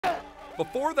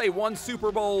Before they won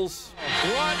Super Bowls,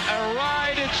 what a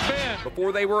ride it's been.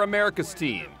 Before they were America's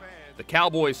team, the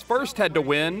Cowboys first had to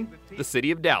win the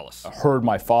city of Dallas. I heard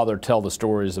my father tell the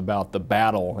stories about the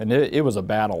battle, and it was a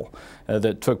battle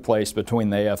that took place between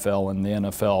the AFL and the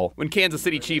NFL. When Kansas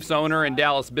City Chiefs owner and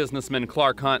Dallas businessman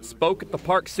Clark Hunt spoke at the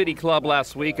Park City Club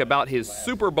last week about his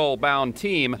Super Bowl-bound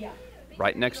team,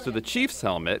 right next to the Chiefs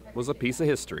helmet was a piece of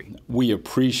history. We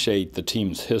appreciate the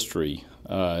team's history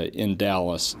in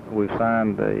Dallas. We've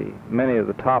signed many of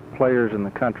the top players in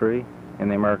the country in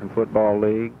the American Football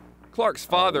League. Clark's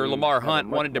father, Lamar Hunt,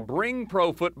 wanted to bring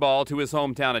pro football to his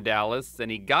hometown of Dallas,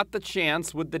 and he got the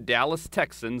chance with the Dallas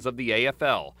Texans of the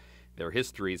AFL. Their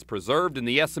history is preserved in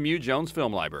the SMU Jones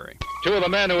Film Library. Two of the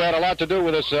men who had a lot to do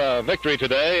with this victory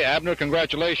today. Abner,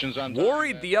 congratulations on...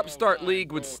 Worried the upstart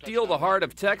league would steal the heart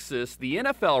of Texas, the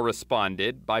NFL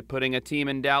responded by putting a team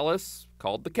in Dallas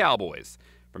called the Cowboys.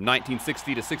 From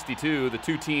 1960 to 62, the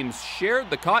two teams shared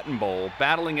the Cotton Bowl,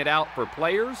 battling it out for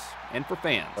players and for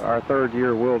fans. Our third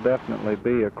year will definitely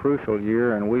be a crucial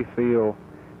year, and we feel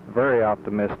very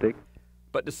optimistic.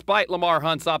 But despite Lamar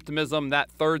Hunt's optimism, that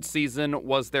third season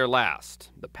was their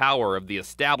last. The power of the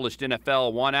established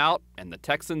NFL won out, and the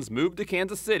Texans moved to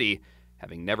Kansas City,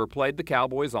 having never played the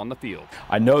Cowboys on the field.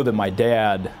 I know that my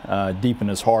dad, deep in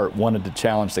his heart, wanted to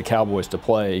challenge the Cowboys to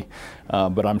play,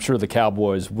 but I'm sure the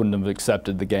Cowboys wouldn't have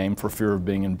accepted the game for fear of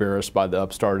being embarrassed by the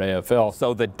upstart AFL.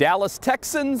 So the Dallas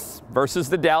Texans versus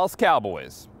the Dallas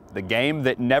Cowboys. The game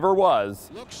that never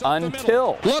was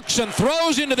until... Looks and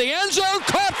throws into the end zone,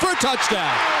 caught for a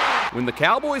touchdown. When the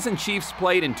Cowboys and Chiefs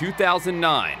played in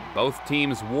 2009, both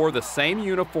teams wore the same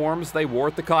uniforms they wore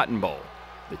at the Cotton Bowl.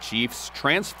 The Chiefs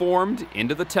transformed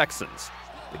into the Texans.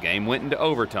 The game went into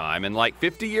overtime, and like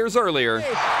 50 years earlier,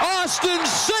 Austin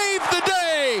saved the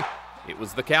day! It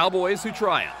was the Cowboys who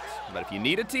triumphed. But if you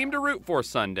need a team to root for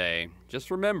Sunday,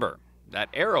 just remember that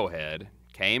arrowhead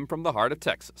came from the heart of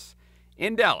Texas.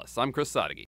 In Dallas, I'm Chris Sadeghi.